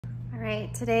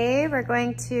right, today we're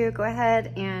going to go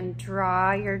ahead and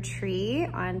draw your tree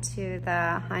onto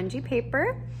the Hanji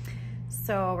paper.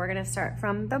 So we're gonna start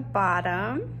from the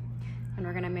bottom and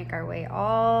we're gonna make our way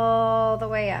all the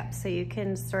way up. So you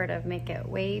can sort of make it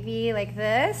wavy like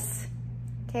this.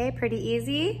 Okay, pretty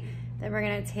easy. Then we're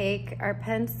gonna take our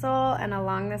pencil and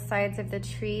along the sides of the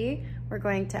tree, we're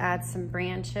going to add some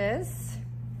branches.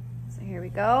 So here we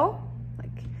go.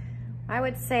 I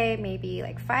would say maybe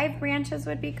like 5 branches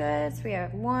would be good. So we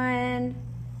have 1,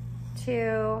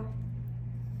 2,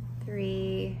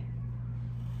 3,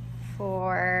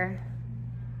 4,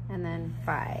 and then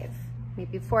 5.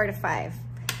 Maybe 4 to 5.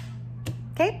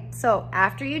 Okay, so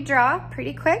after you draw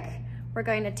pretty quick, we're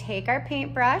going to take our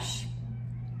paintbrush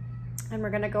and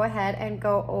we're gonna go ahead and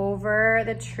go over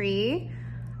the tree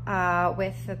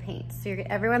with the paint. So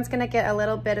everyone's gonna get a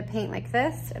little bit of paint like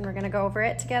this and we're gonna go over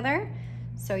it together.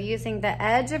 So using the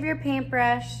edge of your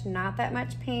paintbrush, not that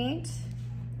much paint,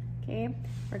 okay?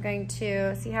 We're going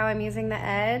to, see how I'm using the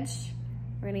edge?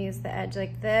 We're gonna use the edge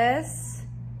like this,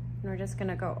 and we're just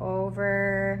gonna go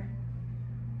over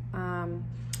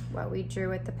what we drew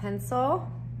with the pencil,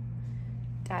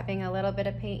 dabbing a little bit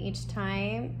of paint each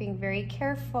time, being very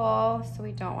careful so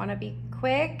we don't wanna be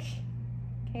quick,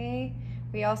 okay?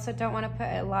 We also don't wanna put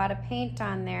a lot of paint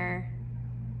on there.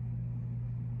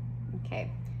 Okay.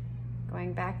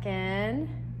 Going back in.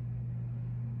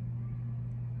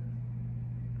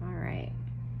 All right.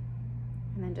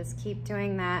 And then just keep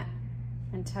doing that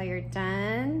until you're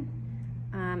done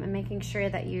and making sure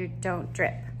that you don't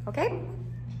drip, okay?